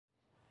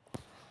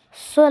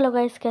So hello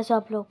guys, कैसे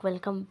आप लोग।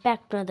 Welcome back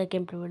to another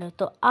game play video.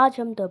 तो आज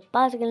हम तो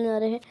पास खेलने जा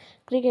रहे हैं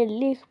क्रिकेट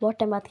लीग। बहुत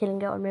टाइम बाद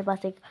खेलेंगे और मेरे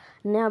पास एक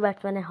नया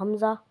बैट्समैन है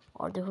हमजा।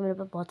 और देखो मेरे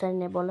पास बहुत सारे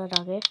नए बॉलर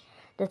आ गए,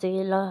 जैसे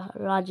कि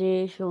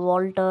राजेश,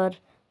 वॉल्टर,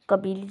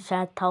 कबीर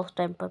शायद था उस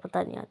टाइम पर,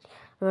 पता नहीं। आज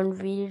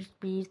रणवीर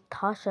भी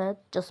था शायद,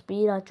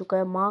 जसबीर आ चुका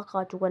है, मार्क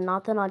आ चुका है,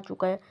 नाथन आ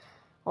चुका है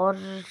और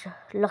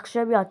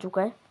लक्ष्य भी आ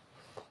चुका है।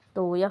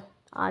 तो या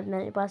आज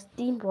मेरे पास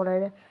 3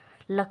 बॉलर है,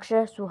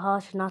 लक्ष्य,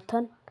 सुहास,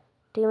 नाथन।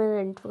 ठीक है,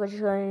 मैंने कोशिश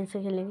करें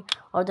इनसे खेलेंगे।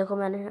 और देखो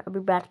मैंने अभी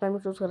बैट्समैन में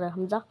चूज़ कर रहा है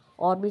हमजा,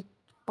 और भी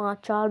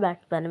 5-4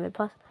 बैट्समैन है मेरे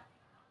पास।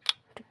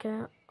 ठीक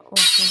है, और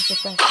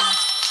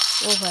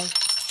ओ भाई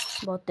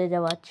बहुत तेज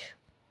आवाज़,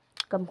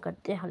 कम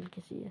करते हैं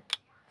हल्की सी।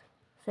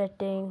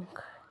 सेटिंग,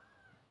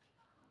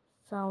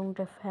 साउंड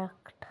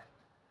इफेक्ट,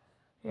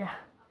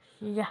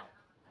 या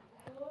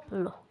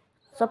लो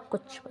सब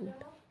कुछ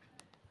बंद।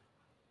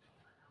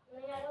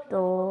 तो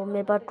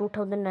मेरे पास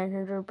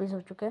 2900 रुपीज़ हो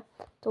चुके हैं।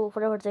 तो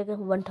फटाफट से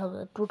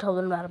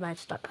 2000 वाला मैच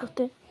स्टार्ट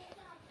करते हैं।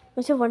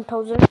 वैसे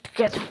 1000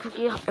 क्या था,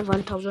 क्योंकि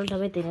 1000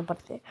 हमें देने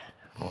पड़ते हैं।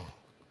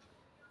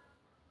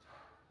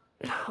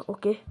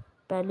 ओके,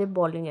 पहले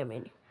बॉलिंग है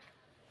मेरी।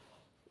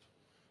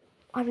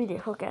 अभी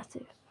देखो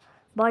कैसे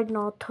भाई,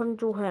 नाथन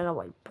जो है ना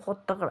भाई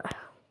बहुत तगड़ा है।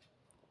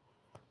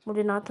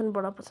 मुझे नाथन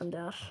बड़ा पसंद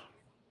है यार,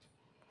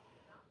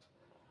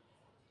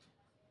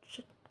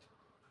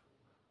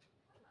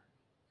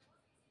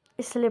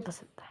 इसलिए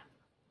पसंद है,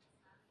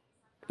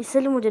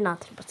 इसलिए मुझे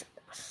नाथन पसंद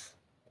है बस।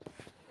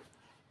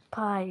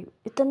 भाई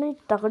इतनी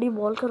तगड़ी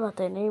बॉल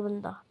करवाता है ना ये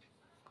बंदा।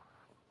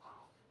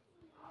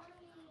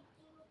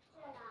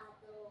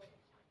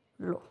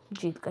 लो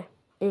जीत गए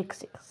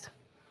 1-6।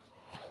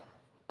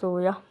 तो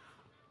या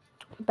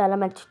पहला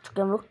मैच जीत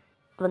चुके हम लोग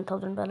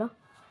 1000 पहला,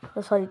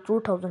 सॉरी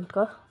 2000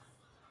 का।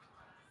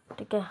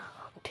 ठीक है,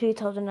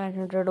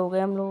 3900 हो गए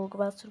हम लोगों के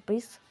पास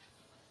rupees.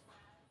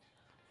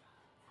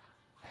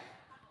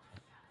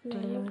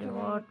 Claim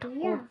reward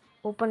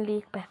open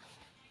league पे।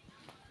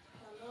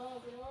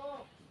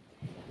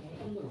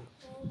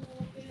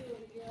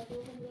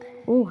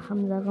 ओह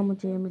हमजा का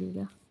मुझे मिल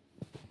गया,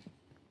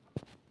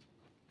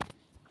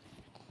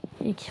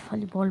 एक ही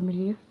वाली बॉल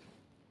मिली है।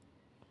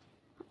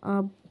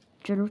 अब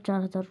चलो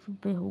 4000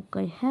 रुपये हो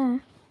गए हैं।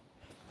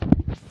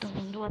 तो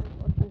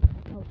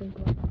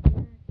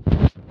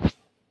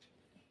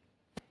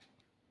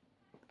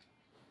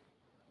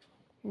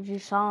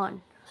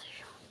जिशान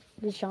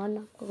जिशान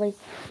आपको कोई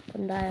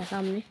बंदा है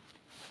सामने।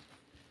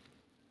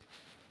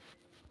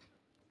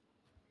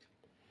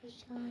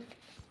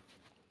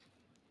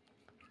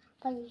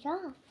 भैया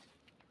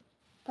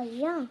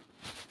भैया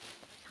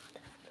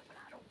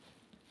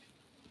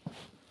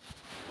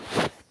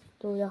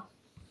तो या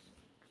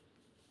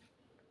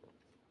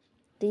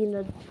 3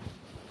 रन।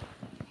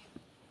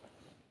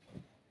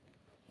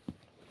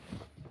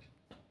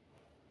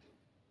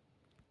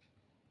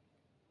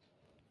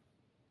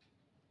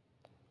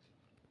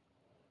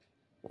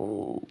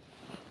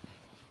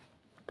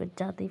 कुछ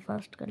ज़्यादा ही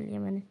फास्ट कर लिया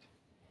मैंने,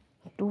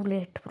 to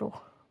late bro.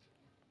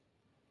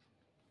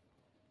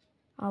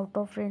 Out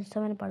of range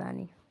था, मैंने पढ़ा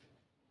नहीं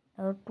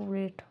और टू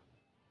लेट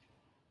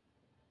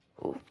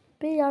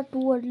पे यार,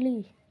 टू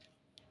अर्ली।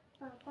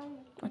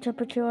 अच्छा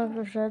पिछले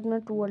बार शायद मैं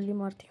टू अर्ली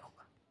मारती हूँ।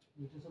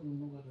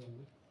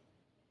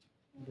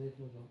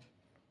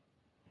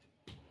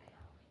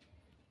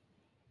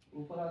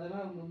 ऊपर आ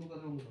जाना,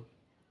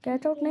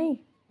 कैच आउट नहीं।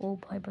 ओ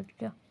भाई बच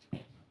गया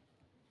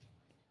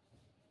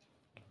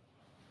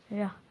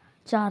या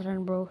 4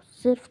 रन ब्रो,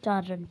 सिर्फ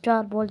 4 रन,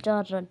 4 बॉल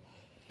 4 रन।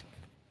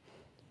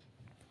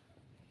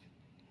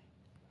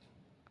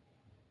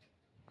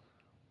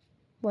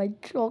 भाई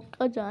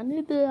चौका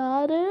जाने दे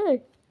यार,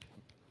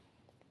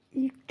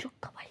 एक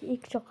चौका भाई,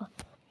 एक चौका।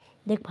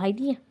 देख भाई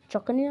नहीं है,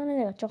 चौका नहीं जाने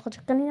देगा, चौका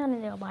चक्का नहीं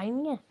जाने देगा, भाई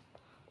नहीं है।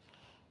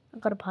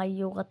 अगर भाई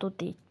होगा तो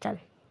देख चल।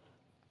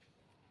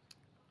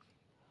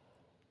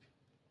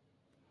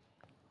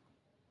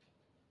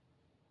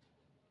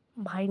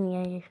 भाई नहीं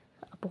है ये,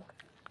 अब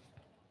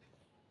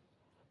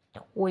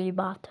कोई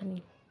बात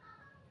नहीं।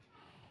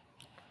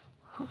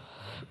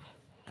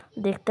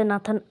 देखते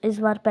नाथन इस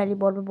बार पहली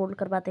बॉल पे बोल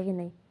कर पाते कि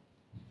नहीं।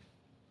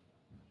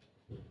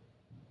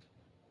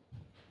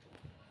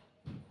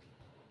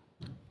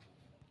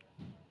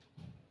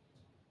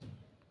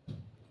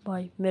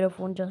 भाई मेरा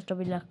फोन जस्ट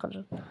अभी लैग कर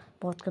रहा,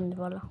 बहुत गंदे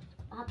वाला।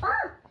 पापा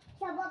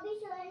सब अभी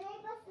सोए नहीं,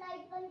 बस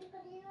लाइट बंद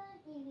करी और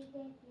टीवी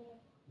देख रहे।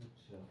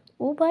 अच्छा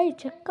ओ भाई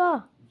छक्का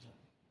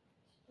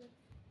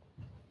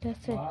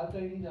कैसे बाहर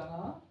कहीं नहीं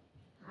जाना।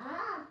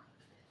 हाँ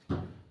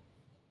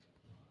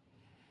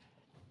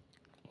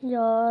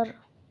यार,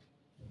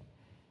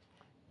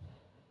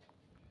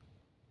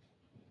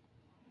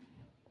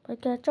 भाई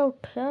कैच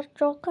आउट यार,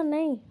 चौका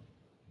नहीं।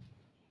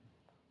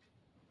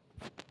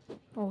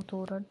 ओ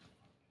 2 रन।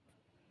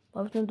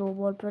 अब उसने 2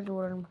 बॉल पर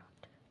 2 रन बना,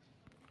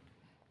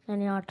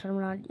 यानी 8 रन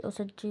बना दिए।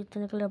 उसे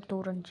जीतने के लिए अब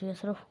 2 रन चाहिए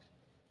सिर्फ,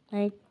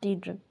 नहीं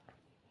 3 रन।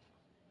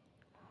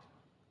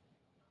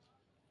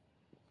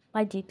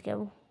 भाई जीत गया,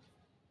 वो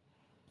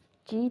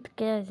जीत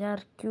गया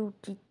यार। क्यों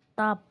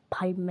जीता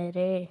भाई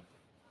मेरे,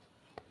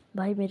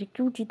 भाई मेरे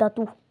क्यों जीता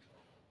तू।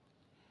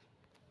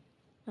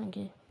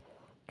 ओके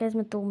गाइस,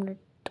 मैं 2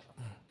 मिनट।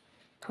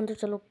 हम तो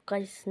चलो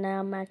गाइस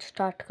नया मैच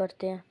स्टार्ट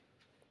करते हैं।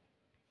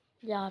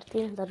 यार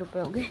 3000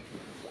 रुपये हो गए।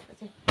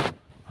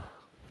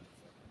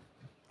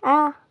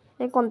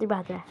 ये कौन सी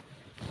बात है?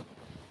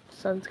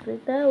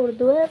 संस्कृत है,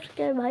 उर्दू है,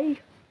 क्या है भाई?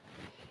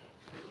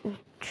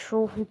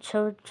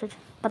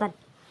 पता नहीं।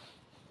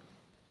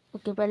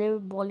 ओके पहले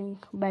बॉलिंग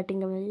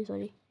बैटिंग है मेरी,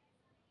 सॉरी।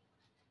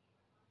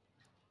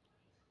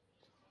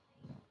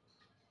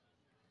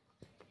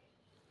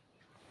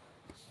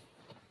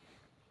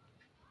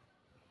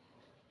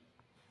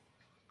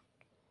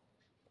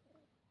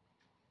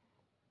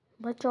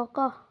 भाई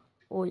चौका।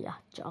 ओ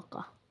यार चौका।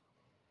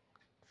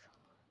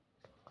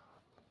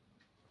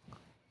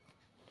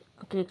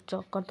 ओके एक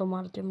चौका तो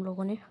मारते हम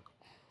लोगों ने।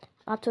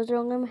 आप सोच रहे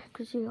होंगे मैं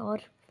किसी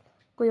और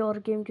कोई और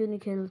गेम क्यों नहीं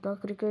खेलता?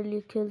 क्रिकेट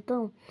लीग खेलता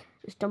हूँ,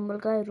 स्टम्बल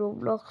का है,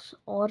 रोब्लॉक्स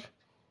और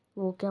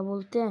वो क्या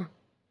बोलते हैं,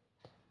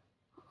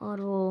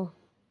 और वो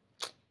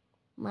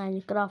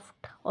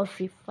माइनक्राफ्ट और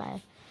फ्री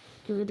फायर।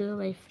 क्योंकि देखो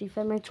भाई फ्री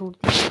फायर मैं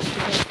छोड़ती हूँ।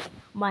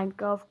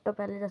 माइनक्राफ्ट तो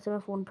पहले जैसे मैं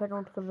फ़ोन पर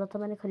डाउनलोड कर रहा था,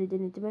 मैंने ख़रीदी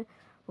नहीं थी, मैं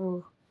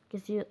वो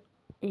किसी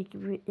एक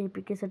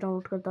APK से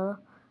डाउनलोड करता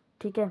था,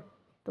 ठीक है।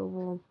 तो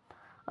वो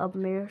अब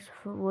मेरे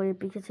वो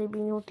APK से भी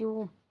नहीं होती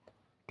वो,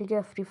 ठीक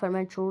है। फ्री फायर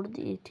मैंने छोड़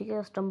दी, ठीक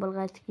है। स्टम्बल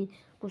गाइस की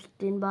कुछ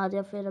दिन बाद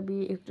या फिर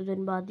अभी 1-2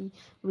 दिन बाद ही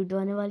वीडियो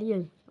आने वाली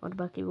है। और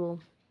बाकी वो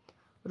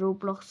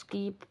रोब्लॉक्स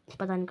की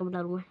पता नहीं कब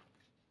डालूँ मैं।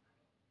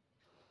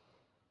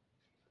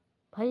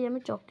 भाई मैं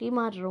चौकी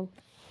मार रहा हूँ,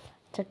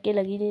 छक्के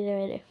लग ही नहीं रहे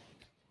मेरे।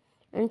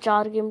 इन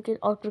 4 गेम के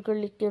और क्रिकेट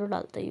लीग के तो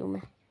डालता ही हूँ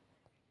मैं,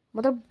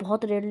 मतलब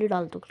बहुत रेयरली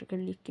डालता हूँ क्रिकेट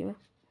लीग की मैं,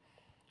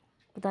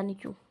 पता नहीं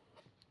क्यों।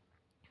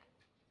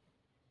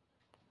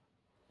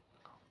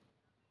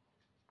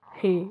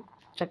 हे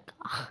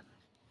छक्का।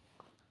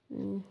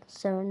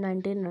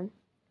 719 रन।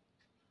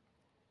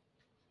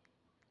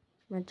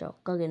 मैं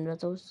चौका गिन रहा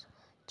था उस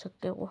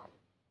छक्के को।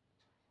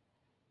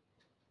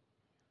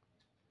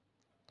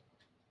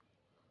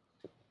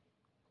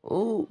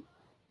 ओ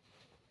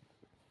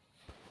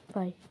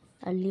भाई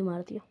अल्ली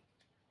मार दिया।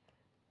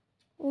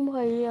 ओ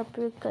भाई यहाँ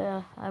पे क्या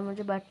यार,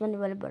 मुझे बैट्समैन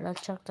वाले बड़ा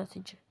अच्छा लगता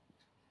था।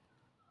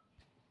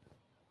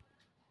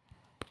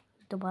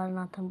 दोबारा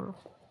नाथन ब्रो।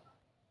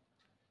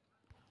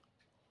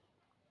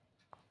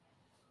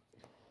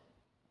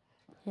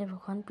 ये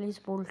रुखान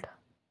प्लीज बोल्ट।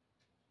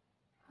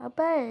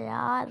 अबे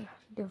यार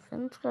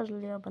डिफेंस कर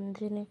लिया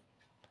बंदे ने,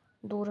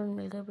 2 रन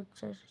मिल गए।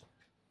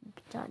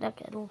 बेचारा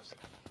कह रहा हूँ उसे।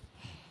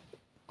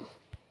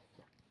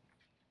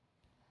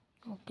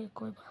 ओके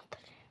कोई बात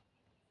नहीं।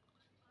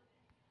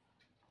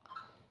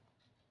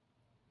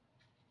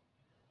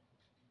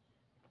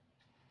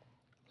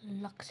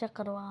 लक्ष्य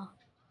करवा।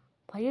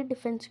 भाई ये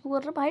डिफेंस क्यों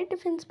कर रहा? भाई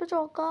डिफेंस पे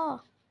चौका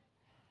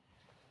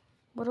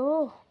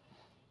ब्रो।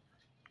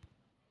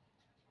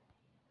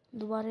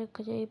 दोबारा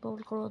कहीं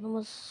बॉल करो तो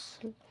बस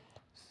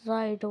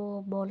साइड,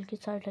 वो बॉल की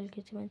साइड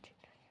हल्की सी मैच।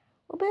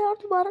 अबे यार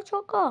दोबारा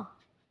चौका।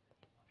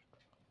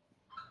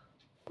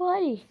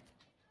 भाई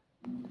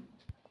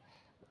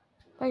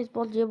भाई इस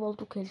बॉल ये बॉल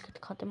तो खेल के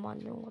दिखाते,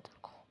 मान लूंगा तेरे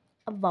को।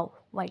 अब वाओ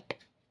वाइट।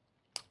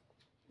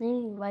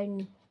 नहीं वाइट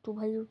नहीं, तू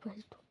भाई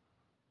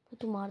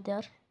तू मार दे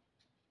यार।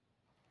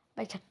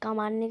 भाई छक्का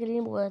मारने के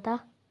लिए बोला था,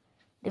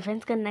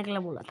 डिफेंस करने के लिए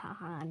बोला था।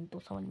 हाँ तो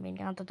समझ में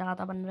नहीं आता,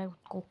 ज़्यादा बन रहा है खुद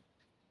को।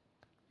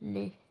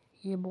 ले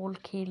ये बॉल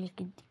खेल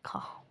के दिखा।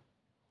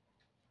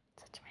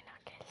 सच में ना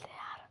खेलते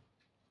यार,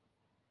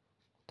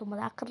 तो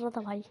मजाक कर रहा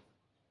था भाई।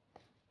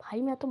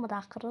 भाई मैं तो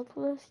मजाक कर रहा था,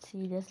 तो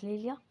सीरियस ले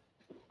लिया।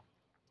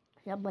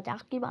 या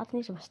मजाक की बात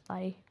नहीं समझता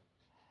है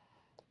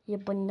ये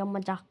बंदा,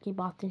 मजाक की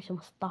बात नहीं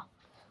समझता।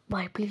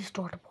 भाई प्लीज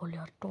डॉट बॉल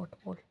यार, डॉट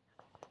बॉल।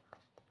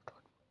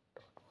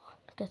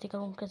 कैसे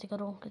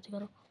करूँ?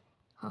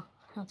 हाँ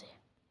यहाँ से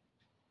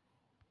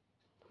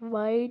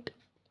वाइट।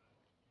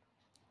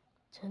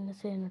 चलने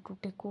से न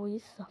टूटे कोई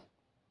सा।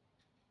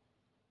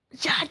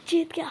 यार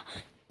जीत गया।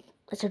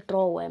 अच्छा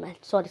ड्रॉ हुआ है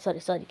match,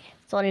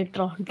 sorry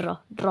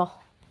draw.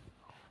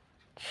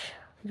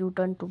 U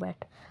turn to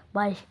bat.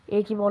 भाई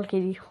एक ही बॉल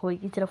खेली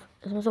होगी सिर्फ,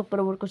 इसमें से ऊपर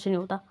ऊपर कुछ नहीं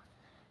होता,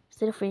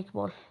 सिर्फ एक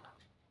बॉल।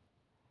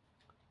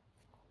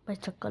 भाई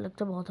छक्का लग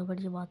तो बहुत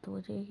बड़ी बात हो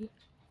जाएगी।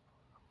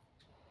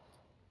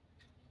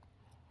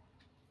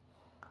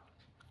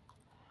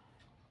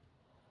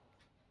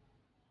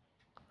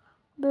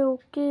 बे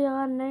ओके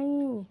यार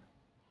नहीं,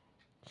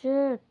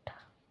 शिट।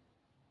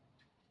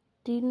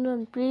 3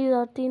 रन प्लीज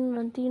यार, 3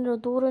 रन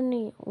 2 रन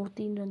नहीं, वो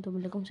 3 रन तो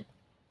मिले कम से।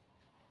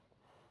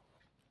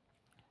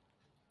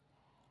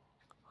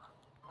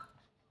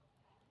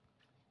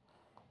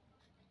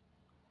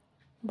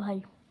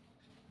 भाई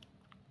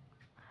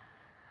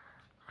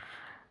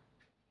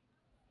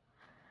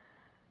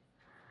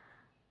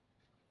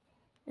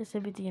इससे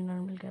भी 3 रन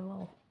मिल गए,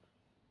 वाह।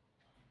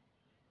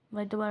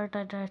 भाई दोबारा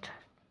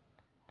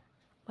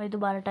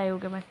टाई हो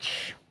गया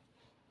match.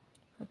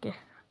 Okay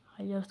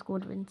higher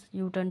score wins,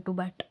 U turn to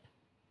bat.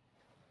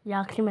 ये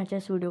आखिरी मैच है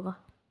इस वीडियो का।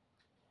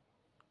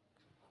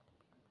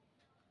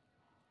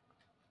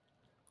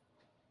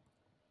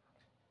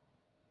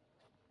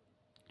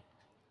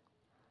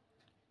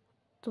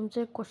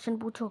 तुमसे क्वेश्चन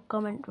पूछो,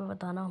 कमेंट में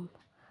बताना। हम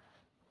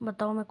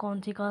बताओ मैं कौन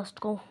सी कास्ट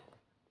को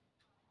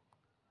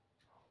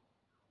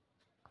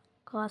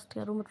कास्ट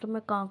करूँ, मतलब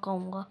मैं कहाँ का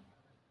हूँगा।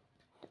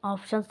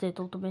 ऑप्शंस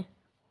देता हूँ तुम्हें।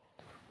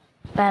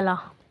 पहला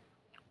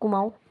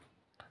कुमाऊँ,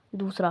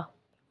 दूसरा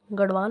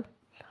गढ़वाल,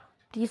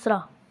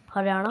 तीसरा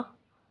हरियाणा,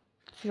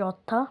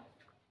 चौथा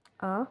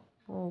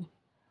वो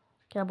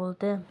क्या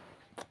बोलते हैं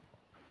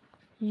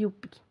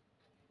यूपी।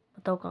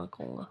 बताओ कहाँ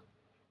का हूँगा।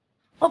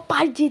 ओ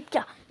भाई जीत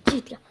गया,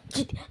 जीत गया,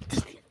 जीत गया,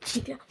 जीत गया,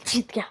 जीत गया,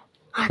 जीत गया।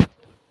 हाँ,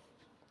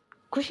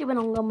 खुशी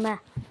बनाऊंगा मैं।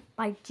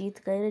 भाई जीत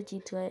गए रे,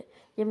 जीत गए।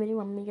 ये मेरी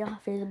मम्मी का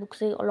फेसबुक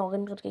से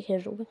लॉगिन करके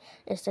खेल रही हूँ।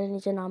 इस तरह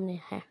नीचे नाम नहीं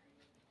है।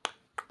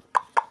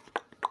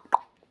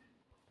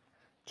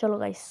 चलो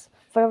गाइस,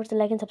 फटाफट से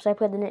लाइक एंड सब्सक्राइब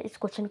कर देना, इस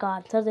क्वेश्चन का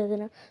आंसर दे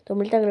देना। तो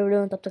मिलता है अगले वीडियो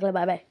में, तब तक के लिए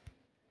बाय बाय।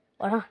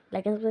 और हाँ,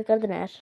 लाइक एंड सब्सक्राइब कर देना यार।